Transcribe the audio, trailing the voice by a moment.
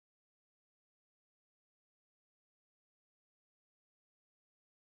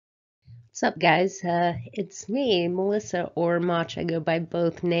What's up, guys? It's me, Melissa, or Mach. I go by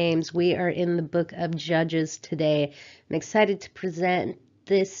both names. We are in the book of Judges today. I'm excited to present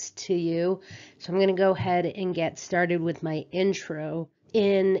this to you. So I'm going to go ahead and get started with my intro.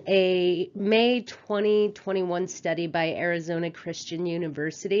 In a May 2021 study by Arizona Christian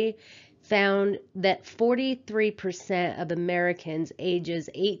University, found that 43% of Americans ages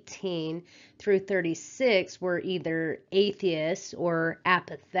 18 through 36 were either atheists or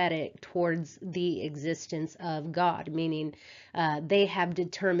apathetic towards the existence of God, meaning they have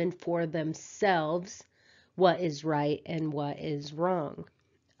determined for themselves what is right and what is wrong.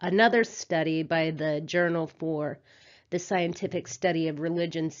 Another study by the Journal for the Scientific Study of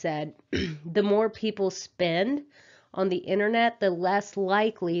Religion said the more people spend on the internet, the less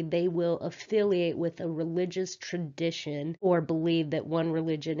likely they will affiliate with a religious tradition or believe that one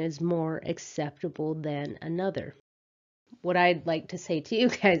religion is more acceptable than another. What I'd like to say to you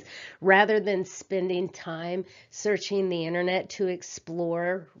guys, rather than spending time searching the internet to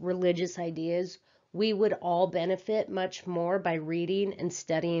explore religious ideas, we would all benefit much more by reading and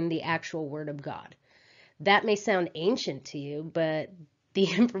studying the actual Word of God. That may sound ancient to you, but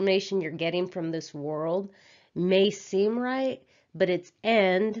the information you're getting from this world may seem right, but its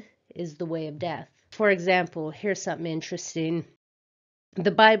end is the way of death. For example, here's something interesting.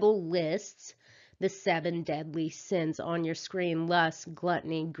 The Bible lists the 7 deadly sins on your screen: lust,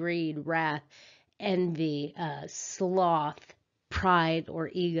 gluttony, greed, wrath, envy, sloth, pride, or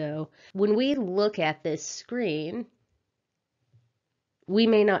ego. When we look at this screen, we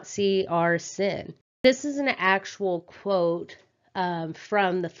may not see our sin. This is an actual quote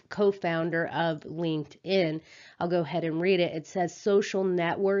from the co-founder of LinkedIn. I'll go ahead and read it. It says, social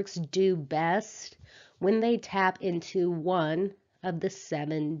networks do best when they tap into one of the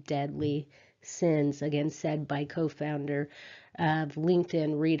 7 deadly sins, again said by co-founder of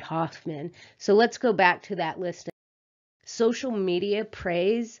LinkedIn, Reid Hoffman. So let's go back to that list. Social media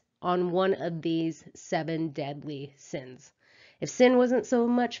preys on one of these 7 deadly sins. If sin wasn't so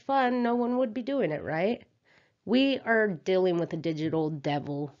much fun, no one would be doing it, right? We are dealing with a digital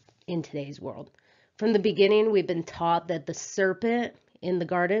devil in today's world. From the beginning, we've been taught that the serpent in the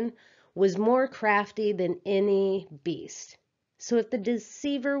garden was more crafty than any beast. So if the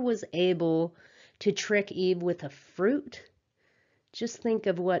deceiver was able to trick Eve with a fruit, just think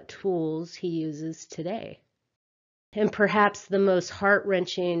of what tools he uses today. And perhaps the most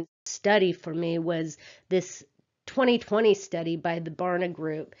heart-wrenching study for me was this 2020 study by the Barna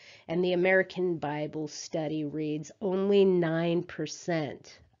Group, and the American Bible Study reads only 9%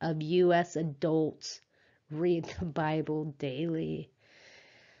 of U.S. adults read the Bible daily.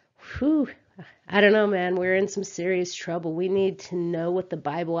 Whew. I don't know, man. We're in some serious trouble. We need to know what the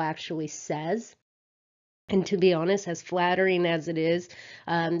Bible actually says. And to be honest, as flattering as it is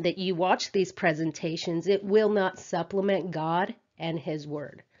that you watch these presentations, it will not supplement God and His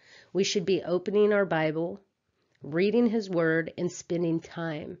Word. We should be opening our Bible, reading His Word, and spending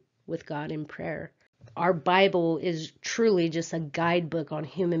time with God in prayer. Our Bible is truly just a guidebook on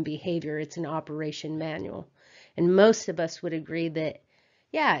human behavior. It's an operation manual. And most of us would agree that,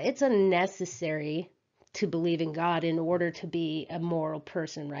 yeah, it's unnecessary to believe in God in order to be a moral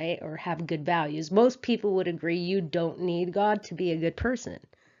person, right? Or have good values. Most people would agree you don't need God to be a good person.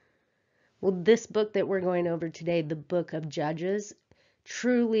 Well, this book that we're going over today, the book of Judges,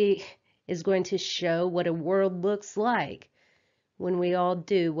 truly is going to show what a world looks like when we all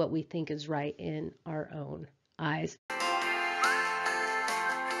do what we think is right in our own eyes.